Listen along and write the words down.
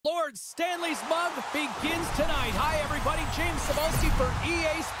Ford Stanley's mug begins tonight. Hi, everybody. James Cebulski for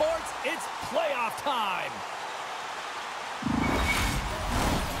EA Sports. It's playoff time.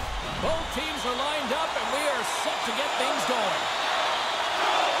 Both teams are lined up, and we are set to get things going.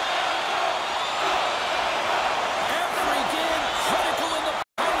 Every game critical in the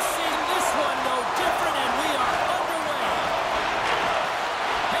postseason. This one no different, and we are underway.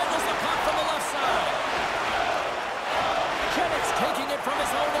 Handles the puck from the left side. Jennick's taking it from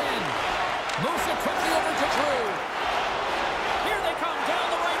his own end. Moves it quickly over to Drew. Here they come down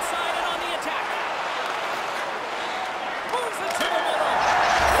the right side and on the attack. Moves it to the middle.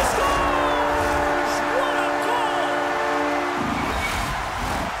 He scores! What a goal!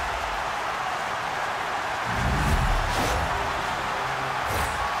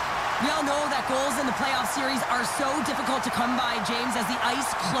 We all know that goals in the playoff series are so difficult to come by, James, as the ice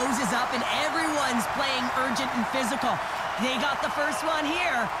closes up and everyone's playing urgent and physical. They got the first one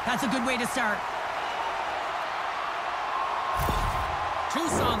here. That's a good way to start.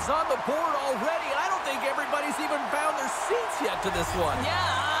 Tucson's on the board already. I don't think everybody's even found their seats yet to this one. Yeah,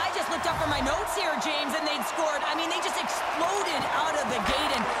 I just looked up for my notes here, James, and they'd scored. I mean, they just exploded out of the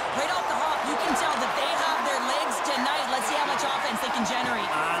gate, and right off the hop, you can tell that they have their legs tonight. Let's see how much offense they can generate.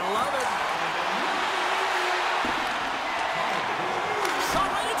 I love it. Shot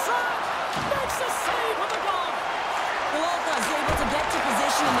right in front. Makes a save with the glove. Is able to get to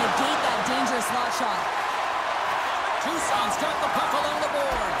position and negate that dangerous slot shot. Tucson's got the puck along the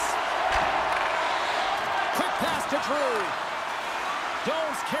boards. Quick pass to Drew.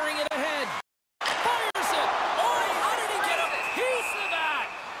 Jones carrying it ahead. Fires it. Oh, how did he get a piece of that?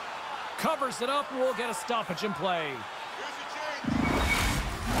 Covers it up, and we'll get a stoppage in play.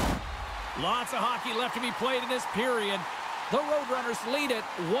 Lots of hockey left to be played in this period. The Roadrunners lead it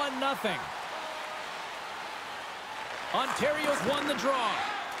 1-0. Ontario's won the draw.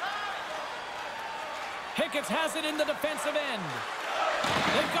 Hicketts has it in the defensive end.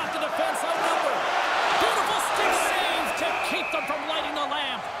 They've got the defense outnumbered. Beautiful stick save to keep them from lighting the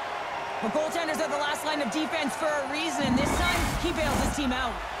lamp. The goaltenders are the last line of defense for a reason, and this time, he bails his team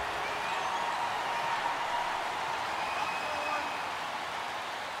out.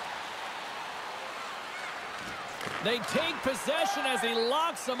 They take possession as he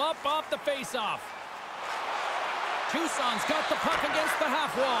locks them up off the faceoff. Tucson's got the puck against the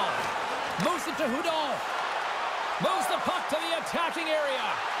half wall. Moves it to Houdon. Moves the puck to the attacking area.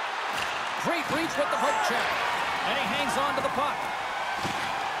 Great reach with the poke check. And he hangs on to the puck.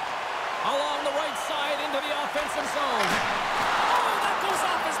 Along the right side into the offensive zone. Oh, that goes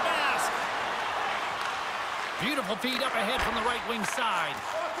off his mask. Beautiful feed up ahead from the right wing side.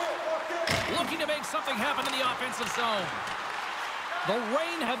 Looking to make something happen in the offensive zone. The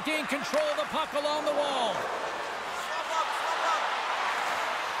Reign have gained control of the puck along the wall.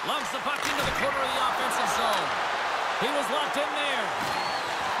 Lugs the puck into the corner of the offensive zone. He was locked in there.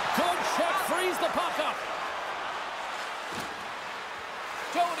 Good check, frees the puck up.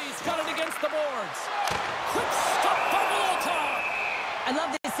 Jody's got it against the boards. Quick stop by Walter. I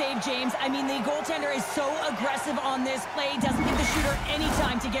love this save, James. I mean, the goaltender is so aggressive on this play. Doesn't give the shooter any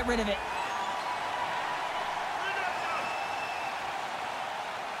time to get rid of it.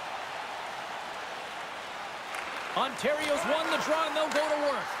 Ontario's won the draw, and they'll go to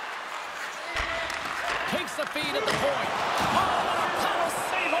work. Takes the feed at the point. Oh, what a power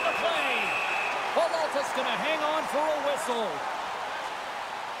save on the play. Peralta's going to hang on for a whistle.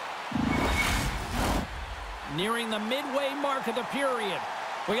 Nearing the midway mark of the period.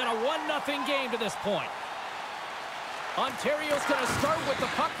 We got a 1-0 game to this point. Ontario's going to start with the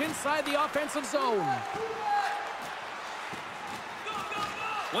puck inside the offensive zone.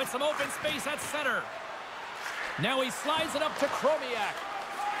 With some open space at center. Now he slides it up to Chromiak.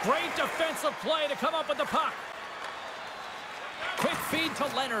 Great defensive play to come up with the puck. Quick feed to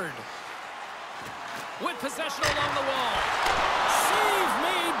Leonard. With possession along the wall. Save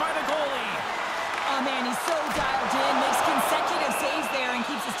made by the goalie. Oh, man, he's so dialed in. Makes consecutive saves there and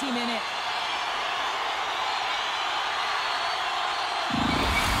keeps his team in it.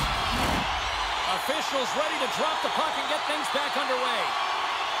 Officials ready to drop the puck and get things back underway.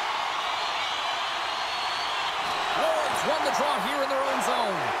 Won the draw here in their own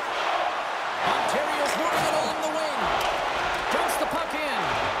zone. Ontario's moving it along the wing. Dumps the puck in.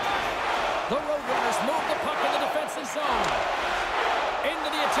 The Roadrunners move the puck in the defensive zone. Into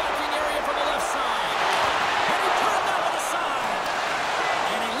the attacking area from the left side. And he turned that one aside.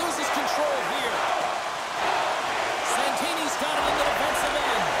 And he loses control here. Santini's got it in the defensive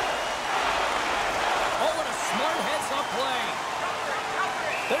end. Oh, what a smart heads-up play.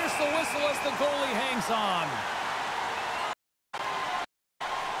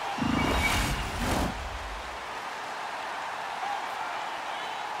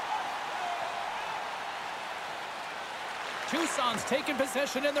 Tucson's taking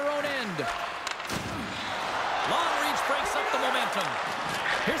possession in their own end. Long reach breaks up the momentum.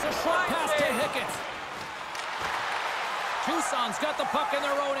 Here's a short pass to Hickett. Tucson's got the puck in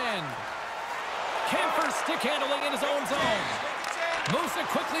their own end. Camper's stick handling in his own zone. Moves it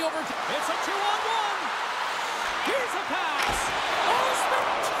quickly over. It's a 2-on-1. Here's a pass. Oh,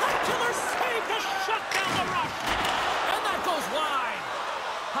 spectacular save to shut down the rush. And that goes wide.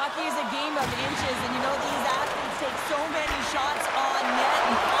 Hockey is a game of inches, and you know these athletes take so many shots on net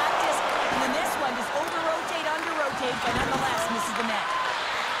in practice, and then this one just over-rotate, under-rotate, but nonetheless misses the net.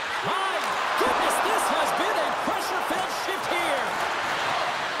 My goodness, this has been a pressure-filled shift here.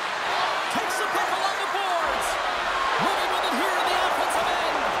 Takes the puck along the boards. Moving with it here in the offensive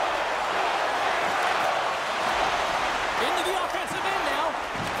end. Into the offensive end now.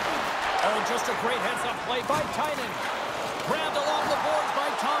 Oh, just a great heads-up play by Tynan. Grabbed along the boards by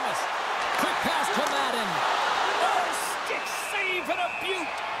Thomas. Quick pass to Madden. Oh, stick save and a beaut.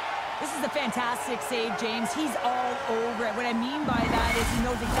 This is a fantastic save, James. He's all over it. What I mean by that is he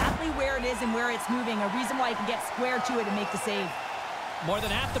knows exactly where it is and where it's moving. A reason why he can get square to it and make the save. More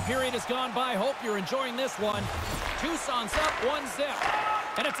than half the period has gone by. Hope you're enjoying this one. Tucson's up 1-0.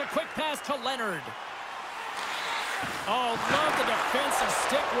 And it's a quick pass to Leonard. Oh, love the defensive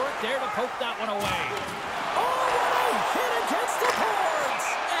stick work there to poke that one away. Oh, what a hit against the boards!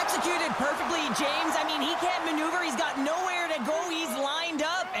 Executed perfectly, James. I mean, he can't maneuver. He's got nowhere to go. He's lined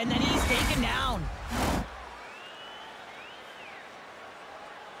up, and then he's taken down.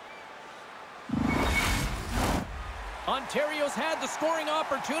 Ontario's had the scoring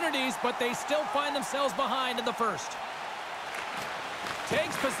opportunities, but they still find themselves behind in the first.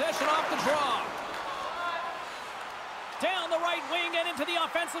 Takes possession off the draw. Down the right wing and into the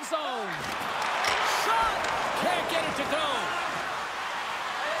offensive zone. Shot! Can't get it to go.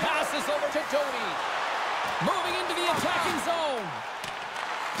 Passes over to Doty. Moving into the attacking zone.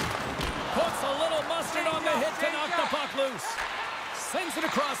 Puts a little mustard on the hit to knock the puck loose. Sends it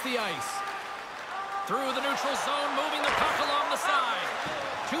across the ice. Through the neutral zone, moving the puck along the side.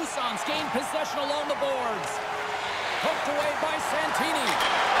 Tucson's gained possession along the boards. Poked away by Santini.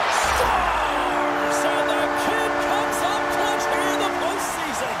 Scores! And the kid comes up clutch here in the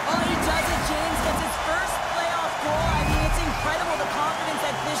postseason. Oh, he does it, James. Gets his first playoff goal. I mean, it's incredible the confidence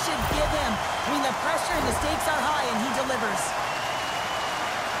that this should give him. I mean, the pressure and the stakes are high, and he delivers.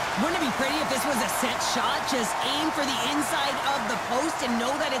 Wouldn't it be pretty if this was a set shot? Just aim for the inside of the post and know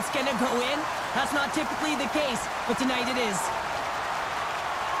that it's going to go in? That's not typically the case, but tonight it is.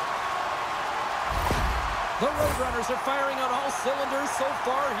 The Roadrunners are firing on all cylinders so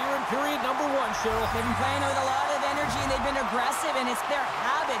far here in period number 1, Cheryl. They've been playing with a lot of energy, and they've been aggressive, and it's their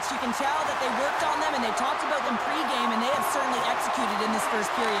habits. You can tell that they worked on them, and they talked about them pregame, and they have certainly executed in this first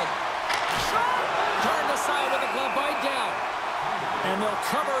period. Turned aside with a glove by Dell. And they'll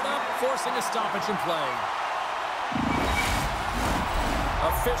cover it up, forcing a stoppage in play.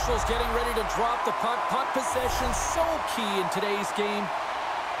 Officials getting ready to drop the puck. Puck possession so key in today's game.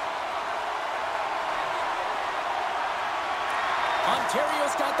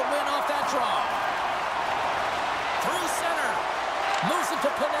 Ontario's got the win off that draw. Through center. Moves it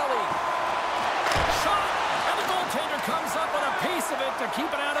to Pinelli. Shot. And the goaltender comes up with a piece of it to keep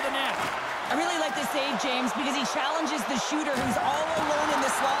it out of the net. I really like this save, James, because he challenges the shooter who's all alone in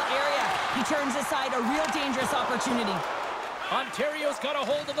the slot area. He turns aside a real dangerous opportunity. Ontario's got a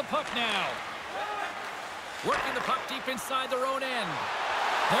hold of the puck now. Working the puck deep inside their own end.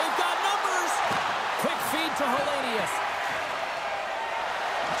 They've got numbers. Quick feed to Hellenius.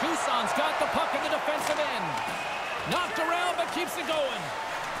 Tucson's got the puck in the defensive end. Knocked around, but keeps it going.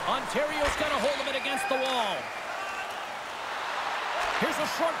 Ontario's got a hold of it against the wall. Here's a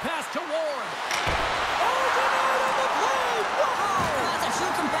short pass to Ward. Oh, denied on the play! Wow! That's a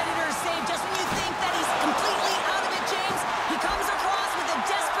true competitor's save. Just when you think that he's completely out of it, James, he comes across with a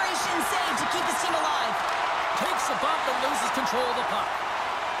desperation save to keep his team alive. Takes a bump and loses control of the puck.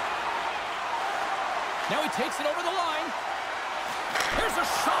 Now he takes it over the line. Here's a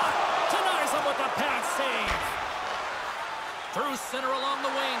shot. Denies him with a pass save. Through center along the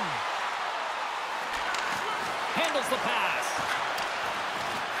wing. Handles the pass.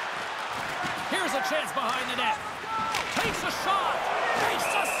 Here's a chance behind the net. Takes a shot. Makes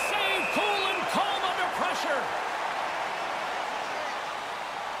a save. Cool and calm under pressure.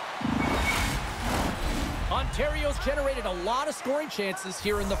 Ontario's generated a lot of scoring chances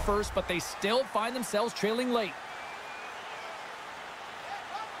here in the first, but they still find themselves trailing late.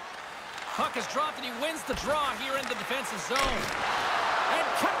 Puck is dropped and he wins the draw here in the defensive zone. And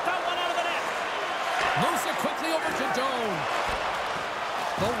kept that one out of the net. Moves it quickly over to Doan.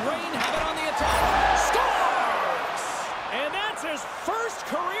 The Reign have it on the attack. Scores! And It's his first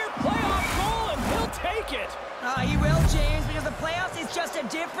career playoff goal, and he'll take it. He will, James, because the playoffs is just a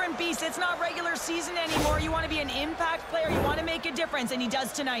different beast. It's not regular season anymore. You want to be an impact player. You want to make a difference, and he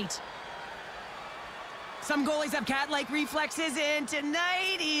does tonight. Some goalies have cat-like reflexes, and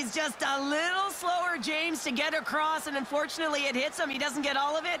tonight he's just a little slower, James, to get across, and unfortunately it hits him. He doesn't get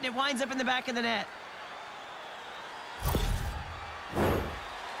all of it, and it winds up in the back of the net.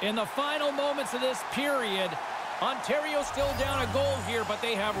 In the final moments of this period, Ontario's still down a goal here, but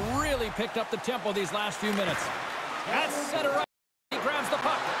they have really picked up the tempo these last few minutes. At center right, he grabs the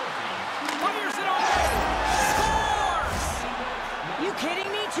puck. Fires it on. Scores! You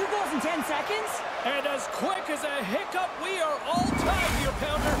kidding me? 2 goals in 10 seconds? And as quick as a hiccup, we are all tied here,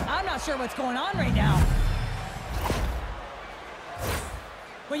 Pounder. I'm not sure what's going on right now.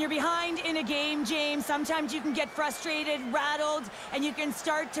 When you're behind in a game, James, sometimes you can get frustrated, rattled, and you can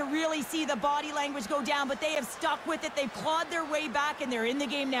start to really see the body language go down, but they have stuck with it. They've clawed their way back, and they're in the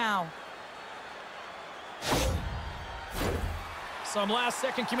game now. Some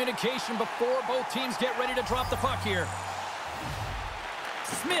last-second communication before both teams get ready to drop the puck here.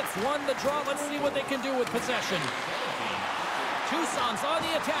 Smith's won the draw. Let's see what they can do with possession. Tucson's on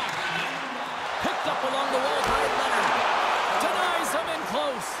the attack. Picked up along the wall by Leonard. Denies him in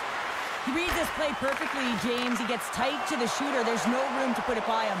close. He reads this play perfectly, James. He gets tight to the shooter. There's no room to put it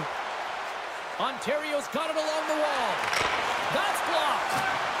by him. Ontario's got it along the wall. That's blocked.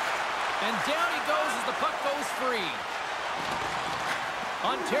 And down he goes as the puck goes free.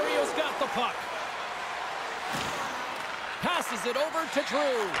 Ontario's got the puck. Passes it over to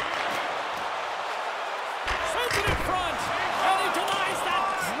Drew. Sends it in front. And he denies that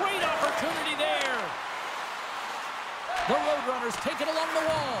great opportunity there. The Roadrunners take it along the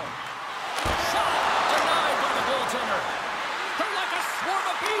wall. Shot denied by the goaltender. They're like a swarm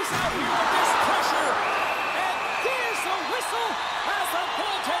of bees out here with this pressure. And there's a whistle as the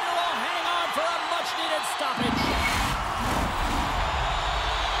goaltender will hang on for a much-needed stoppage.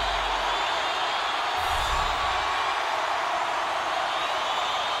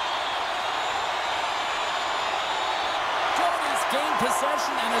 Tony's gained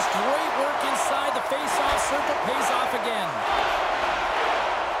possession, and his great work inside the face-off circle pays off again.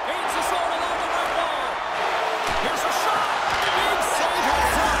 Aims his own along the right wall. Here's a shot. Big save in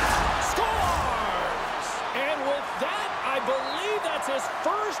front. Scores! And with that, I believe that's his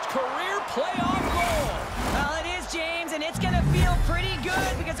first career playoff goal. Well, it is, James, and it's going to feel pretty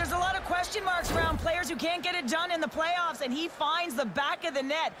good because there's a lot of question marks around players who can't get it done in the playoffs, and he finds the back of the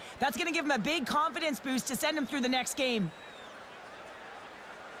net. That's going to give him a big confidence boost to send him through the next game.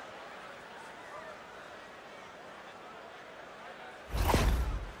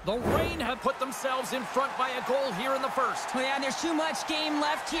 The Reign have put themselves in front by a goal here in the first. Well, yeah, there's too much game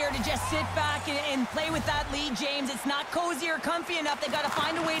left here to just sit back and play with that lead, James. It's not cozy or comfy enough. They've got to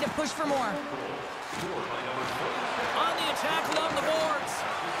find a way to push for more. On the attack along the boards.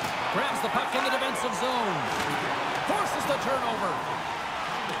 Grabs the puck in the defensive zone. Forces the turnover.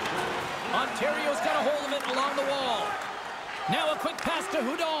 Ontario's got a hold of it along the wall. Now a quick pass to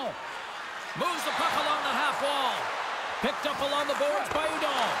Houdon. Moves the puck along the half wall. Picked up along the boards by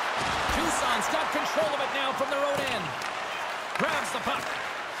Houdon. Tucson's got control of it now from their own end. Grabs the puck.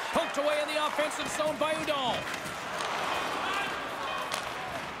 Poked away in the offensive zone by Houdon.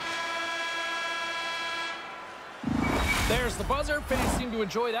 There's the buzzer. Fans seem to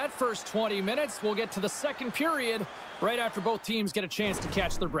enjoy that first 20 minutes. We'll get to the second period right after both teams get a chance to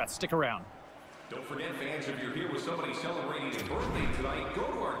catch their breath. Stick around. Don't forget, fans, if you're here with somebody celebrating a birthday tonight, go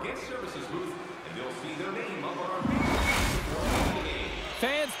to our guest services booth and you'll see their name up on our page.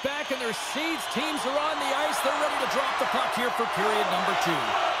 Fans back in their seats. Teams are on the ice. They're ready to drop the puck here for period number 2.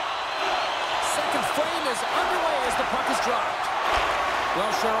 Second frame is underway as the puck is dropped. Well,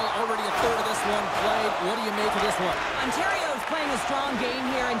 Cheryl, already a third of this one played. What do you make of this one? Ontario's playing a strong game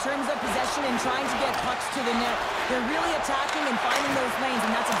here in terms of possession and trying to get pucks to the net. They're really attacking and finding those lanes,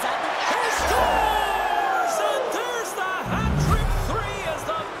 and that's exactly... He scores! And there's the hat-trick 3 as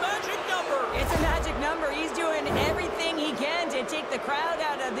the magic number. It's a magic number. He's doing everything he can to take the crowd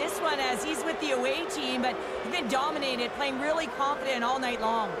out of this one as he's with the away team, but he's been dominated, playing really confident all night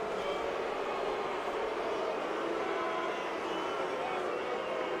long.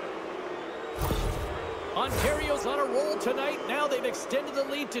 Ontario's on a roll tonight. Now they've extended the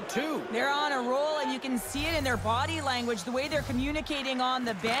lead to 2. They're on a roll, and you can see it in their body language, the way they're communicating on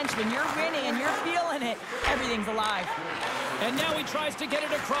the bench. When you're winning and you're feeling it, everything's alive. And now he tries to get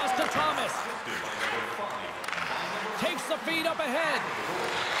it across to Thomas. Takes the feed up ahead.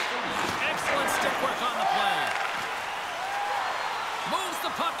 Excellent stick work on the play. Moves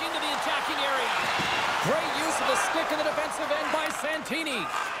the puck into the attacking area. Great use of the stick in the defensive defensive end by Santini.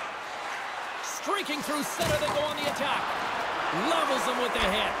 Streaking through center, they go on the attack. Levels him with the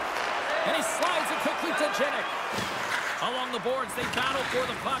hit. And he slides it quickly to Jenik. Along the boards, they battle for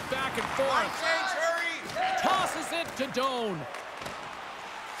the puck back and forth. Tosses it to Doan.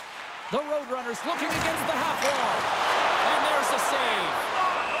 The Roadrunners looking against the half wall. And there's the save.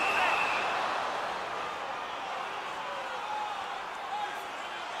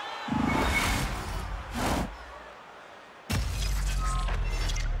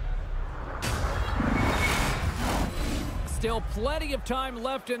 Still plenty of time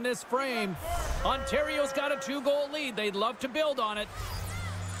left in this frame. Ontario's got a 2-goal lead. They'd love to build on it.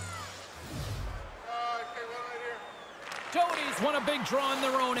 Doty's won a big draw on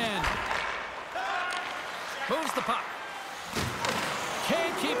their own end. Moves the puck.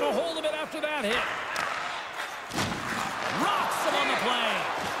 Can't keep a hold of it after that hit. Rocks him on the play.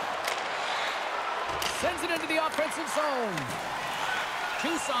 Sends it into the offensive zone.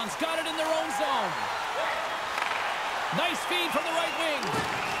 Tucson's got it in their own zone. Nice feed from the right wing.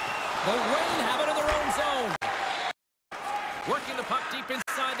 The Rain have it in their own zone. Working the puck deep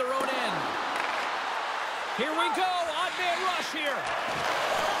inside their own end. Here we go. Odd man rush here.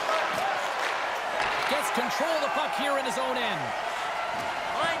 Gets control of the puck here in his own end.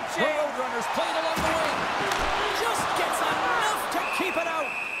 The Roadrunners played along the wing. Just gets enough to keep it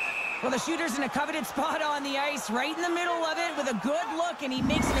out. Well, the shooter's in a coveted spot on the ice, right in the middle of it with a good look, and he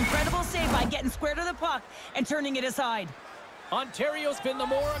makes an incredible save by getting square to the puck and turning it aside. Ontario's been the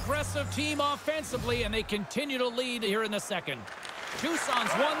more aggressive team offensively, and they continue to lead here in the second.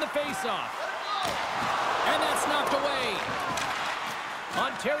 Tucson's won the faceoff. And that's knocked away.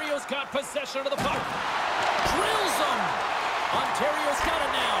 Ontario's got possession of the puck. Drills them. Ontario's got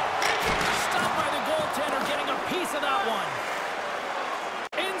it now. Stopped by the goaltender, getting a piece of that one.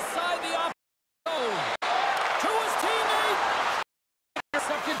 Inside the offensive zone. To his teammate.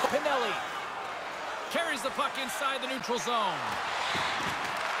 Intercepted Pinelli. Carries the puck inside the neutral zone.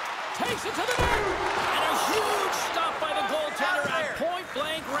 Takes it to the net. And a huge stop by the goaltender at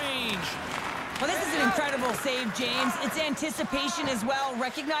point-blank range. Well, this is an incredible save, James. It's anticipation as well.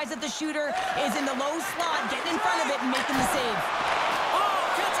 Recognize that the shooter is in the low slot, getting in front of it and making the save. Oh,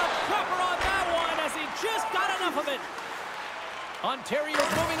 gets a pepper on that one as he just got enough of it. Ontario's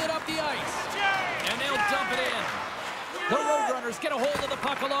moving it up the ice. And they'll dump it in. The Roadrunners get a hold of the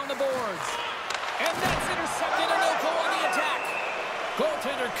puck along the boards. And that's intercepted, and they'll go on the attack.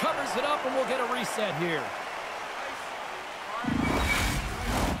 Goaltender covers it up, and we'll get a reset here.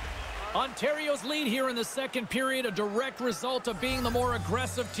 Ontario's lead here in the second period, a direct result of being the more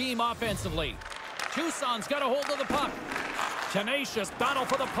aggressive team offensively. Tucson's got a hold of the puck. Tenacious battle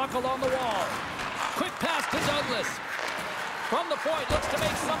for the puck along the wall. Quick pass to Douglas. From the point, looks to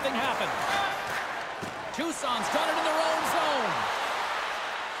make something happen. Tucson's got it in their own zone.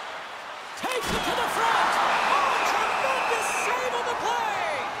 Takes it to the front. Oh, tremendous save on the play.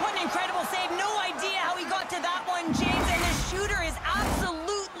 What an incredible save. No idea how he got to that one, James. And the shooter is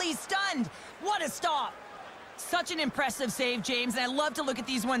absolutely stunned. What a stop. Such an impressive save, James. And I love to look at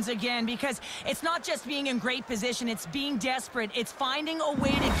these ones again because it's not just being in great position. It's being desperate. It's finding a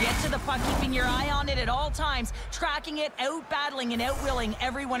way to get to the puck, keeping your eye on it at all times, tracking it, out-battling and out-willing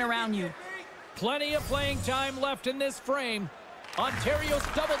everyone around you. Plenty of playing time left in this frame. Ontario's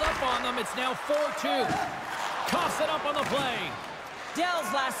doubled up on them. It's now 4-2. Coughs it up on the play. Dell's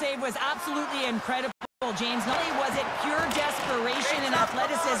last save was absolutely incredible, James. Not only was it pure desperation and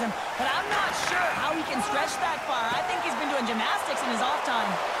athleticism, but I'm not sure how he can stretch that far. I think he's been doing gymnastics in his off time.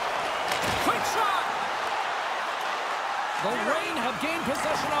 Quick shot! The Rain have gained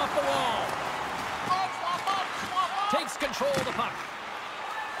possession off the wall. Takes control of the puck.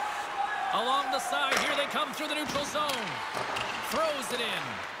 Along the side, here they come through the neutral zone. Throws it in.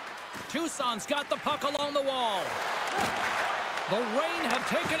 Tucson's got the puck along the wall. The Rain have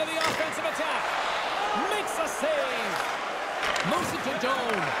taken to the offensive attack. Makes a save. Moves it to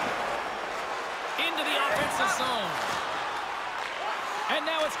Doan. Into the offensive zone. And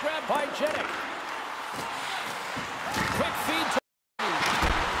now it's grabbed by Jenik. Quick feed to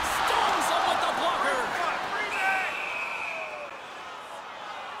Stones him with the blocker.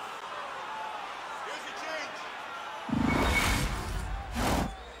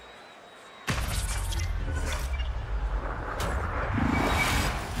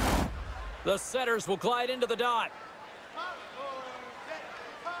 The setters will glide into the dot.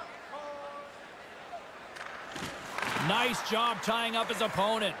 Nice job tying up his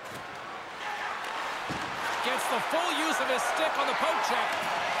opponent. Gets the full use of his stick on the poke check.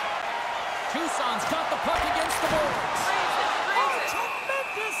 Tucson's got the puck against the boards. Oh,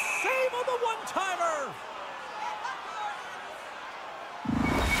 tremendous save on the one-timer.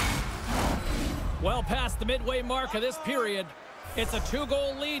 Well past the midway mark of this period. It's a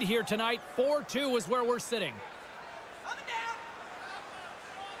 2-goal lead here tonight. 4-2 is where we're sitting.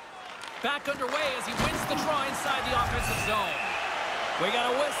 Back underway as he wins the draw inside the offensive zone. We got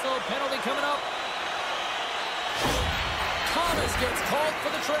a whistle. Penalty coming up. Thomas gets called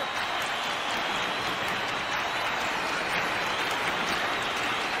for the trip.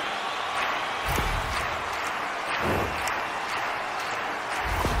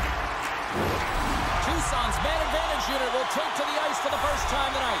 Tucson's man advantage unit will take to the ice for the first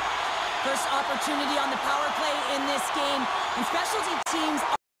time tonight. First opportunity on the power play in this game. And specialty teams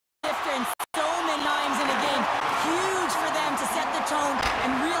are different so many times in a game. Huge for them to set the tone and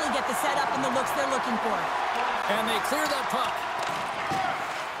really get the setup and the looks they're looking for. And they clear that puck.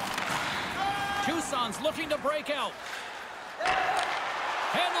 Tucson's looking to break out.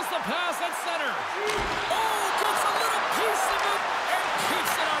 Handles the pass at center. Oh, gets a little piece of it and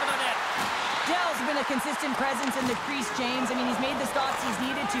keeps it out of the net. Dell's been a consistent presence in the crease, James. I mean, he's made the stops he's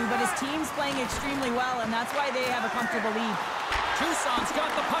needed to, but his team's playing extremely well, and that's why they have a comfortable lead. Tucson's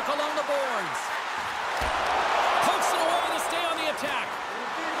got the puck along the boards. Pokes it away to stay on the attack.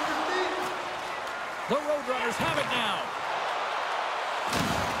 The Roadrunners have it now.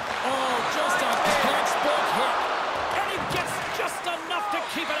 Oh, just a textbook hit. And he gets just enough to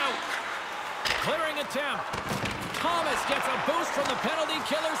keep it out. Clearing attempt. Thomas gets a boost from the penalty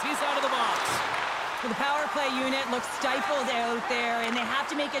killers. He's out of the box. The power play unit looks stifled out there, and they have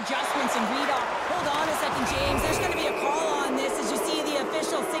to make adjustments and read off. Hold on a second, James. There's going to be a call on this as you see the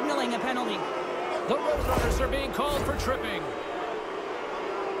official signaling a penalty. The Roadrunners are being called for tripping.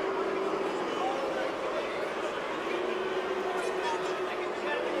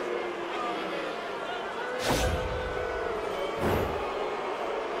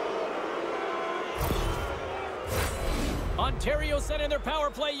 Ontario sending their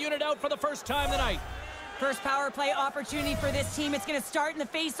power play unit out for the first time tonight. First power play opportunity for this team. It's going to start in the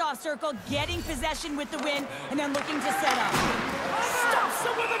face-off circle, getting possession with the win, and then looking to set up. Stops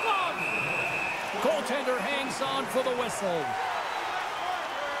it with a glove. Goaltender hangs on for the whistle.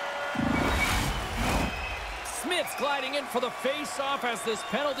 Smith's gliding in for the face-off as this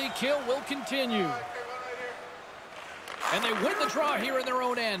penalty kill will continue. And they win the draw here in their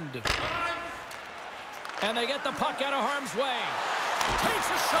own end. And they get the puck out of harm's way. Takes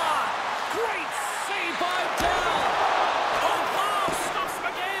a shot. Great save by Dell. Oh, wow, stops him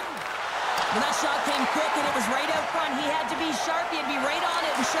again. Well, that shot came quick, and it was right out front. He had to be sharp. He had to be right on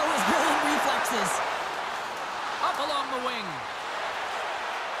it and show his brilliant reflexes. Up along the wing.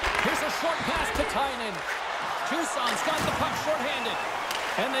 Here's a short pass to Tynan. Tucson's got the puck shorthanded.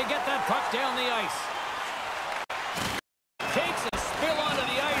 And they get that puck down the ice. Takes a spill onto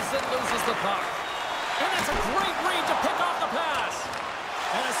the ice and loses the puck. And that's a great read to pick off the pass.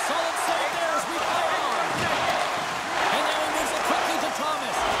 And a solid save there as we play on. And now he moves it quickly to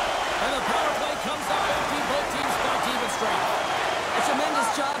Thomas. And the power play comes up empty. Both teams back to even strength. A tremendous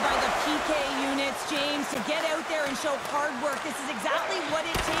job by the PK units, James, to get out there and show hard work. This is exactly what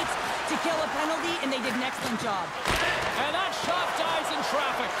it takes to kill a penalty, and they did an excellent job. And that shot dies in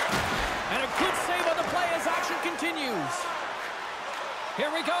traffic. And a good save on the play as action continues. Here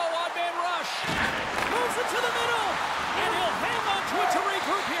we go, odd man rush. Moves it to the middle. And he'll hang on to it to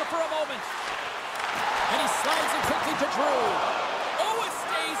regroup here for a moment. And he slides it quickly to Drew. Oh, it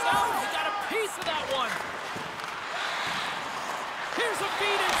stays out. He got a piece of that one. Here's a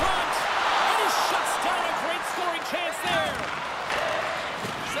feed in front. And he shuts down a great scoring chance there.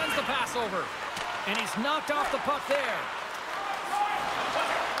 Sends the pass over. And he's knocked off the puck there.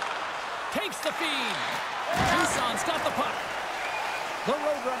 Takes the feed. Tucson's got the puck. The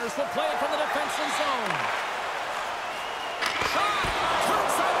Roadrunners will play it from the defensive zone. Shot!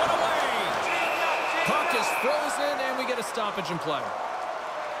 Turns that one away! Puck is frozen, and we get a stoppage in play.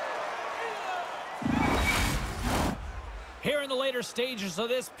 Here in the later stages of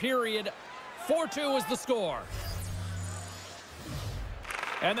this period, 4-2 is the score.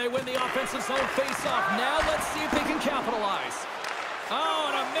 And they win the offensive zone face-off. Now let's see if they can capitalize. Oh,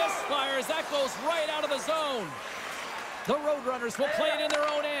 and a misfire as that goes right out of the zone. The Roadrunners will play it in their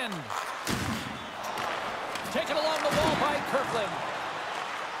own end. Taken along the wall by Kirkland.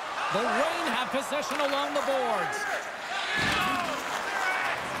 The Reign have possession along the boards.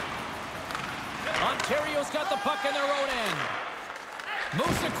 Ontario's got the puck in their own end.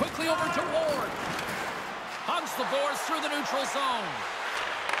 Moves it quickly over to Ward. Hugs the boards through the neutral zone.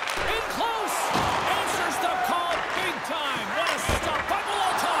 In close. Answers the call big time. What a stop by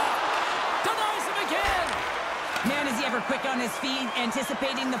Walter. Denies him again. Man, is he ever quick on his feet,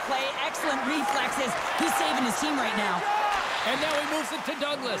 anticipating the play. Excellent reflexes. He's saving his team right now. And now he moves it to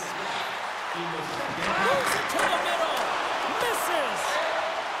Douglas. Moves it to the middle. Misses.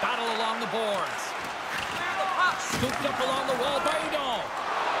 Battle along the boards. Scooped up along the wall by Udall.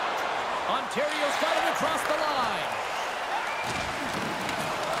 Ontario's got it across the line.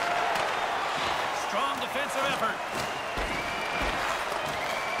 Strong defensive effort.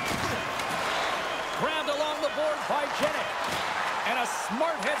 Grabbed along the board by Jenick. And a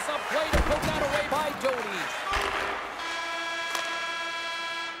smart heads-up play to put that away by Doty.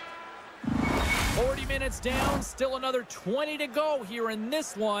 40 minutes down, still another 20 to go here in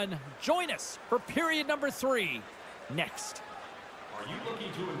this one. Join us for period number 3 next. Are you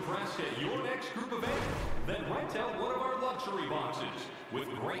looking to impress at your next group event? Then rent out one of our luxury boxes. With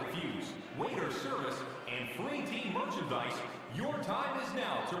great views, waiter service, and free team merchandise, your time is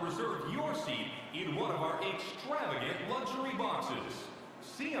now to reserve your seat in one of our extravagant luxury boxes.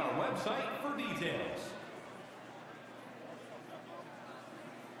 See our website for details.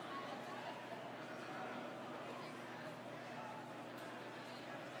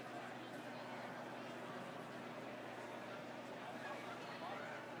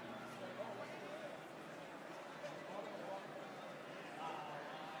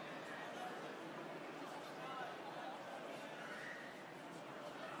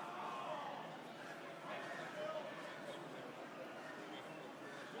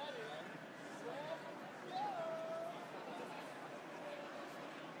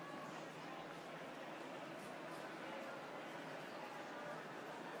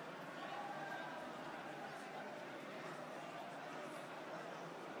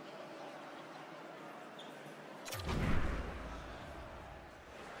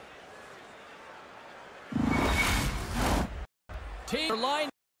 Team line,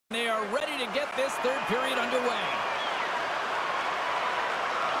 they are ready to get this third period underway.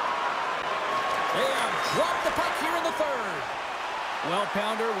 They have dropped the puck here in the third. Well,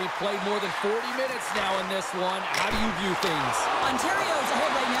 Pounder, we've played more than 40 minutes now in this one. How do you view things? Ontario's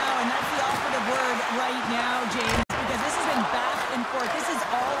ahead right now, and that's the operative word right now, James, because this has been back and forth. This is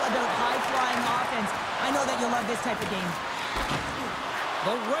all about high-flying offense. I know that you'll love this type of game.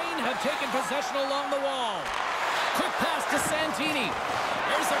 The Reign have taken possession along the wall. Quick pass to Santini.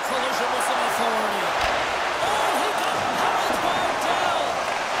 There's a collision with some authority. Oh, he got pummeled by Dell.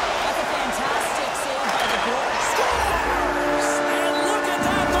 That's a fantastic save by the goal. Scores! And look at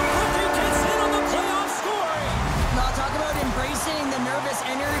that. The rookie gets in on the playoff scoring. Now, talk about embracing the nervous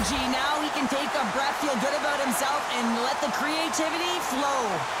energy. Now he can take a breath, feel good about himself, and let the creativity flow.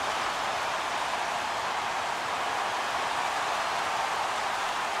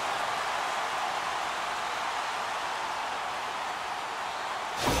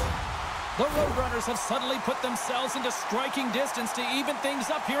 The Roadrunners have suddenly put themselves into striking distance to even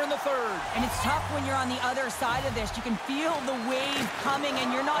things up here in the third. And it's tough when you're on the other side of this. You can feel the wave coming, and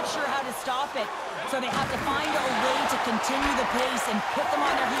you're not sure how to stop it. So they have to find a way to continue the pace and put them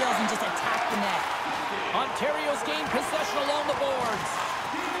on their heels and just attack the net. Ontario's gained possession along the boards.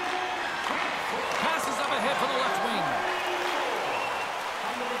 Passes up ahead for the left wing.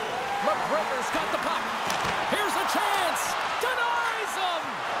 McGregor's got the puck. Here's a chance. Denies him.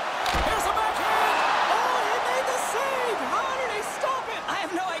 Here's a backhand. Oh, he made the save. How did he stop it? I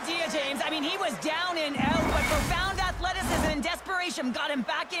have no idea, James. I mean, he was down and out, but profound athleticism and desperation got him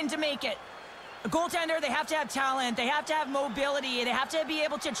back in to make it. A goaltender, they have to have talent, they have to have mobility, they have to be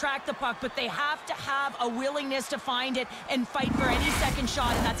able to track the puck, but they have to have a willingness to find it and fight for any second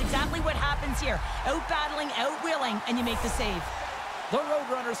shot, and that's exactly what happens here. Out-battling, out-willing, and you make the save. The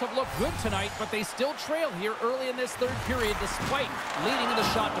Roadrunners have looked good tonight, but they still trail here early in this third period despite leading in the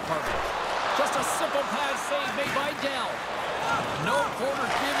shot department. Just a simple pad save made by Dell. No quarter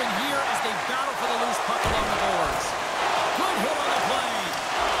given here as they battle for the loose puck along the boards. Good hit on the play.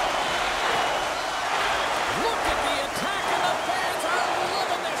 Look at the attack, and the fans are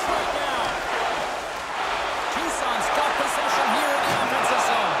loving this right now. Tucson's got possession here in the offensive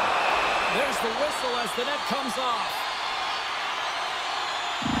zone. There's the whistle as the net comes off.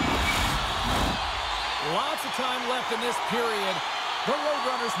 Lots of time left in this period. The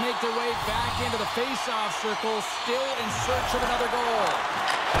Roadrunners make their way back into the face-off circle, still in search of another goal.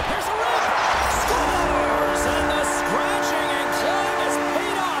 Here's a rip! Scores! And the scratching and clawing has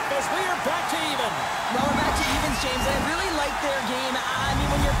paid off as we are back to even. Well, we're back to evens, James. I really like their game. I mean,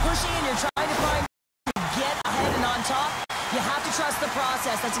 when you're pushing and you're trying to find get ahead and on top, you have to trust the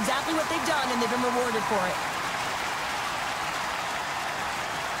process. That's exactly what they've done, and they've been rewarded for it.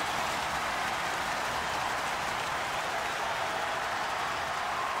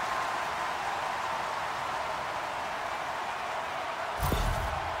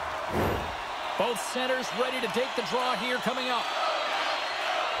 Both centers ready to take the draw here coming up.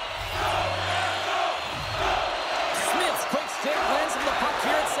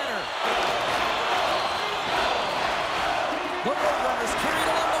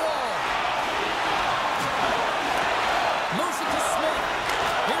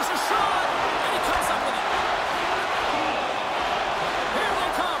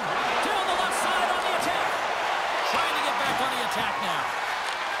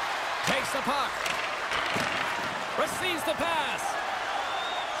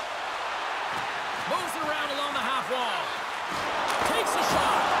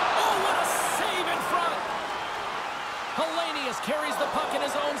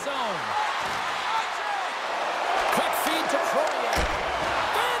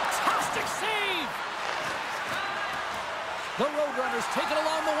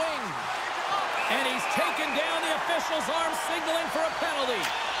 wing. And he's taken down. The official's arm signaling for a penalty.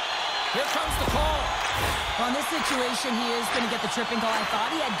 Here comes the call. Well, in this situation, he is going to get the tripping call. I thought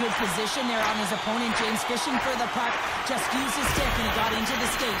he had good position there on his opponent. James fishing for the puck. Just used his stick, and it got into the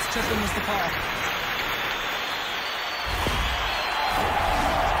skates. Tripping is the call.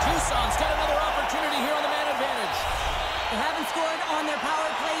 Tucson's got another opportunity here on the man advantage. They haven't scored on their power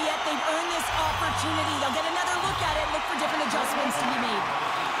play yet. They've earned this opportunity. They'll get another look at it, look for different adjustments to be made.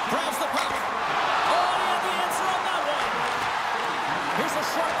 Grabs the puck. Oh, he had the answer on that one. Here's a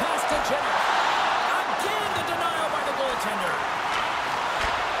short pass to Jenner. Again, the denial by the goaltender.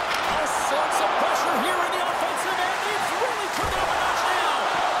 All sorts of pressure here in the offensive end. It's really turned up a notch now.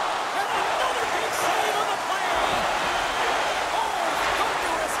 And another big save on the play. Oh,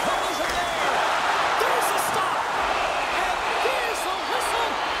 thunderous collision there. There's a stop. And there's the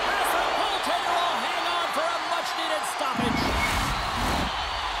whistle as the goaltender will hang on for a much-needed stoppage.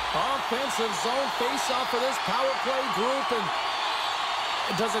 Offensive zone face-off for this power play group, and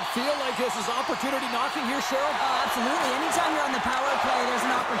does it feel like this is opportunity knocking here, Cheryl? Oh, absolutely. Anytime you're on the power play, there's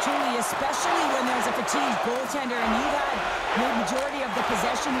an opportunity, especially when there's a fatigued goaltender, and you've had the majority of the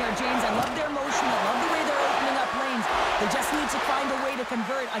possession here, James. I love their motion. I love the way they're opening up lanes. They just need to find a way to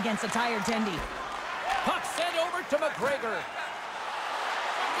convert against a tired Tendy. Puck sent over to McGregor.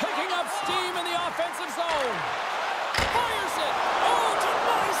 Picking up steam in the offensive zone. Fires it. Oh,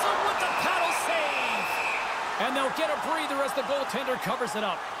 denies him with the paddle save. And they'll get a breather as the goaltender covers it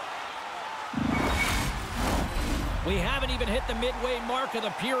up. We haven't even hit the midway mark of the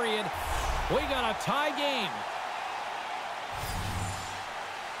period. We got a tie game.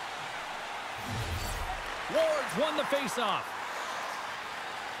 Ward's won the faceoff.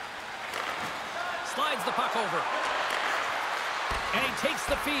 Slides the puck over. And he takes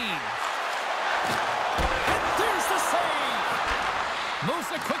the feed. And there's the save.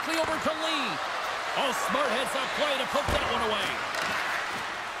 Moves it quickly over to Lee. Oh, smart heads-up play to poke that one away.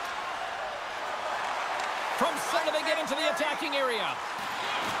 From center, they get into the attacking area.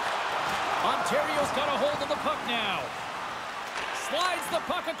 Ontario's got a hold of the puck now. Slides the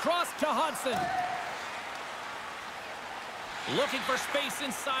puck across to Hudson. Looking for space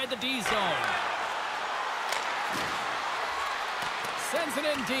inside the D zone. Sends it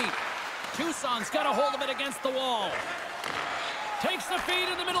in deep. Tucson's got a hold of it against the wall. Takes the feed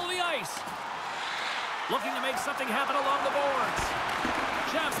in the middle of the ice. Looking to make something happen along the boards.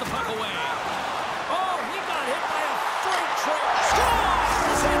 Jabs the puck away. Oh, he got hit by a freight train.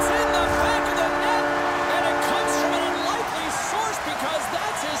 Scores! It's in the back of the net, and it comes from an unlikely source because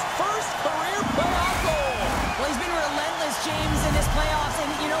that's his first career playoff goal. Well, he's been relentless, James, in this playoffs, and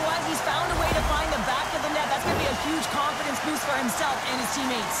you know what? He's found a way to find the back of the net. That's going to be a huge confidence boost for himself and his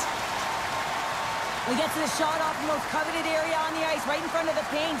teammates. He gets the shot off the most coveted area on the ice, right in front of the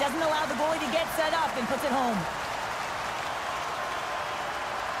paint, doesn't allow the goalie to get set up, and puts it home.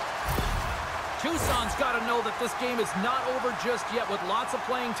 Tucson's got to know that this game is not over just yet with lots of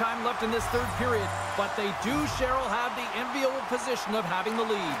playing time left in this third period, but they do, Cheryl, have the enviable position of having the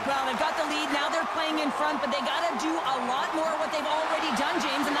lead. Well, they've got the lead, now they're playing in front, but they got to do a lot more of what they've already done,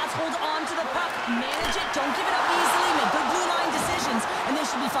 James, and that's hold on to the puck, manage it, don't give it up easily, make good blue line decisions, and they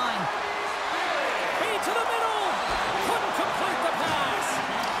should be fine. Feed to the middle! Couldn't complete the pass!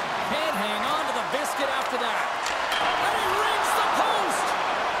 Can't hang on to the biscuit after that. And he rings the post!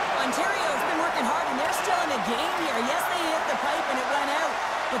 Ontario's been working hard, and they're still in a game here. Yes, they hit the pipe and it went out,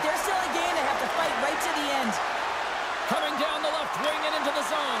 but they're still a game. They have to fight right to the end. Coming down the left wing and into the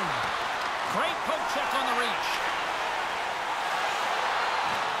zone. Great poke check on the reach.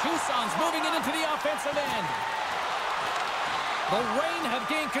 Tucson's moving it into the offensive end. The Reign have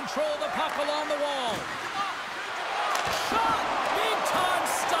gained control of the puck along the wall. Shot! Big time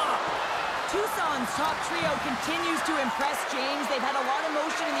stop! Tucson's top trio continues to impress, James. They've had a lot of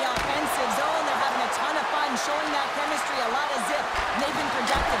motion in the offensive zone. They're having a ton of fun, showing that chemistry, a lot of zip. And they've been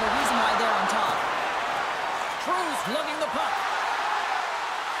productive, a reason why they're on top. Cruz lugging the puck.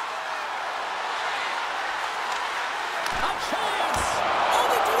 A chance! Oh,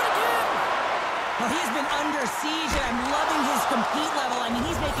 they do it again! Well, he's been under siege, and I'm loving his compete level. I mean,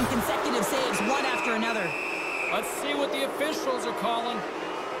 he's making consecutive saves, one after another. Let's see what the officials are calling.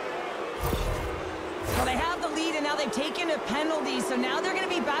 Well, they have the lead, and now they've taken a penalty, so now they're going to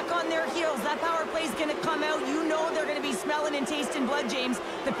be back on their heels. That power play is going to come out. You know they're going to be smelling and tasting blood, James.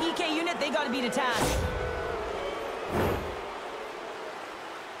 The PK unit, they got to beat a task.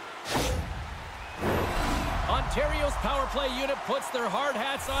 Ontario's power play unit puts their hard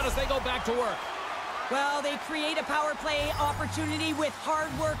hats on as they go back to work. Well, they create a power play opportunity with hard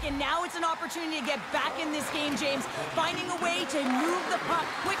work, and now it's an opportunity to get back in this game, James. Finding a way to move the puck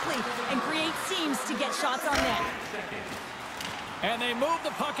quickly get shots on net. And they move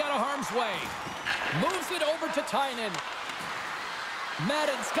the puck out of harm's way. Moves it over to Tynan.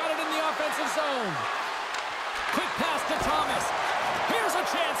 Madden's got it in the offensive zone. Quick pass to Thomas. Here's a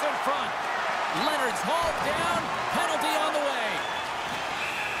chance in front. Leonard's hauled down. Penalty on the way.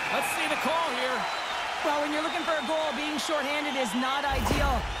 Let's see the call here. Well, when you're looking for a goal, being shorthanded is not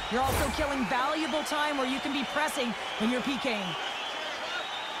ideal. You're also killing valuable time where you can be pressing when you're PKing.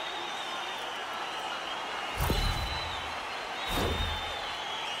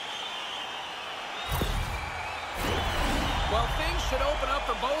 Well, things should open up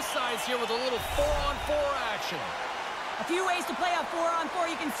for both sides here with a little 4-on-4 action. A few ways to play a 4-on-4.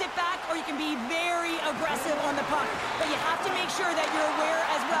 You can sit back or you can be very aggressive on the puck. But you have to make sure that you're aware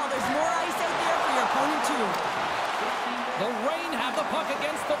as well. There's more ice out there for your opponent too. The Reign have the puck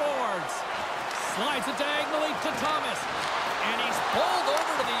against the boards. Slides it diagonally to Thomas. And he's bowled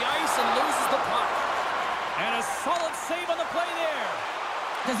over to the ice and loses the puck. And a solid save on the play there.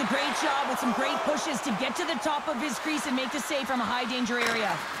 Does a great job with some great pushes to get to the top of his crease and make the save from a high-danger area.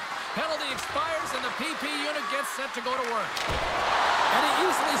 Penalty expires, and the PP unit gets set to go to work. And he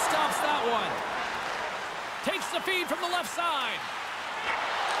easily stops that one. Takes the feed from the left side.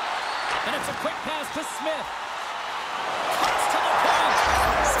 And it's a quick pass to Smith. Cuts to the point.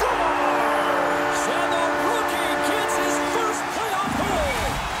 Scores! And the rookie gets his first playoff goal.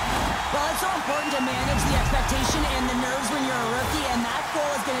 Well, it's so important to manage the expectation and the nerves when you're a rookie, and that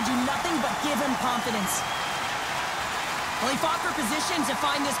goal is going to do nothing but give him confidence. Well, he fought for position to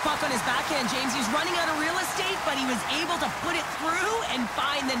find this puck on his backhand, James. He's running out of real estate, but he was able to put it through and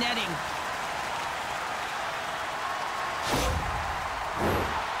find the netting.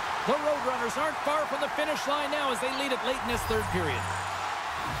 The Roadrunners aren't far from the finish line now as they lead it late in this third period.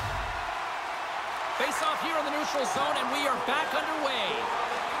 Face off here in the neutral zone, and we are back underway.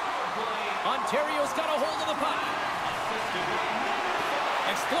 Ontario's got a hold of the puck.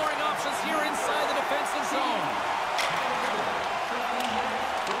 Exploring options here inside the defensive zone.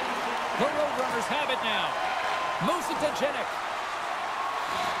 The Roadrunners have it now. Moves it to Jenik.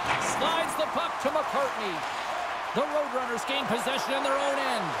 Slides the puck to McCartney. The Roadrunners gain possession in their own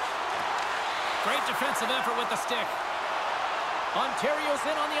end. Great defensive effort with the stick. Ontario's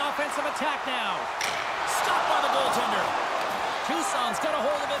in on the offensive attack now. Stopped by the goaltender. Tucson's got a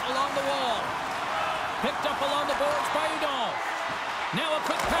hold of it along the wall. Picked up along the boards by Udon. Now a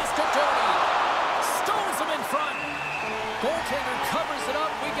quick pass to Doty. Stones him in front. Goaltender covers it up.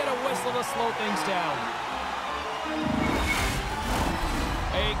 We get a whistle to slow things down.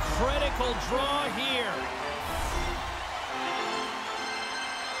 A critical draw here.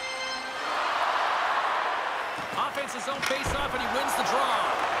 Offensive zone face-off, and he wins the draw.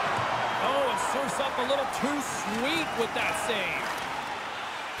 Oh, and serves up a little too sweet with that save.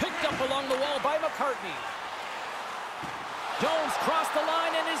 Picked up along the wall by McCartney. Jones crossed the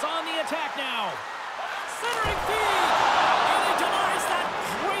line and is on the attack now. Centering feed! And he denies that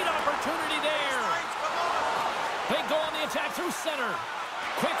great opportunity there. They go on the attack through center.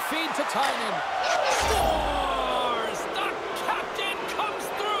 Quick feed to Tynan. Scores! The captain comes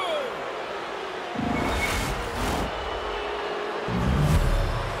through!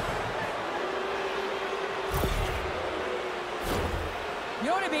 You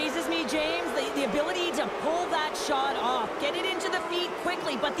know what amazes me, James? The ability to pull that shot off. Get it into the feet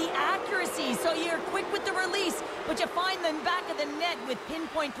quickly, but the accuracy. So you're quick with the release, but you find the back of the net with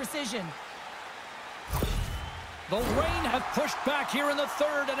pinpoint precision. The Reign have pushed back here in the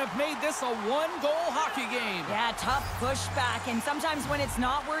third and have made this a one-goal hockey game. Yeah, tough pushback, and sometimes when it's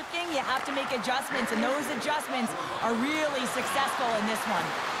not working, you have to make adjustments, and those adjustments are really successful in this one.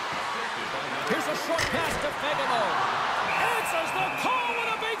 Here's a short pass to Fegamo. Answers the call with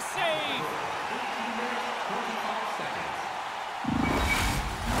a big save.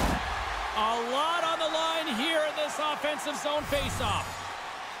 A lot on the line here in this offensive zone faceoff.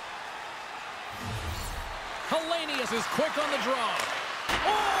 Hellenius is quick on the draw.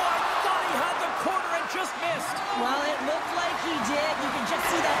 Oh, I thought he had the corner and just missed. Well, it looked like he did. You can just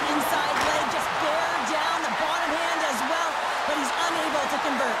see that inside leg just bear down the bottom hand as well, but he's unable to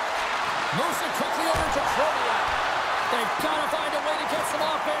convert. Moves it quickly over to Cronia. They've got to find a way to get some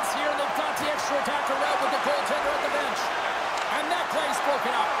offense here, and they've got the extra attacker out with the goaltender at the bench. And that play's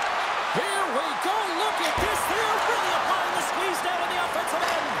broken up. Here we go. Look at this. They're really applying the squeeze down on the offensive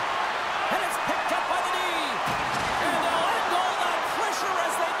end. And it's picked up by the knee. And they'll end all that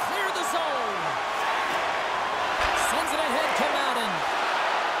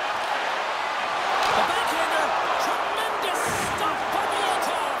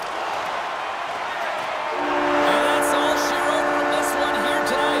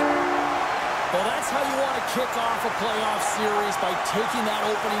kick off a playoff series by taking that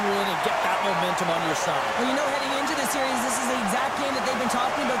opening win and get that momentum on your side. Well, you know, heading into the series, this is the exact game that they've been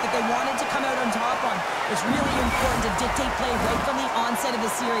talking about that they wanted to come out on top on. It's really important to dictate play right from the onset of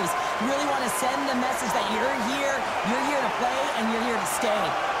the series. You really want to send the message that you're here to play, and you're here to stay.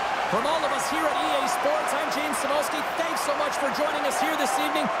 From all of us here at EA Sports, I'm James Samolsky. Thanks so much for joining us here this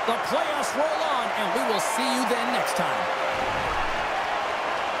evening. The playoffs roll on, and we will see you then next time.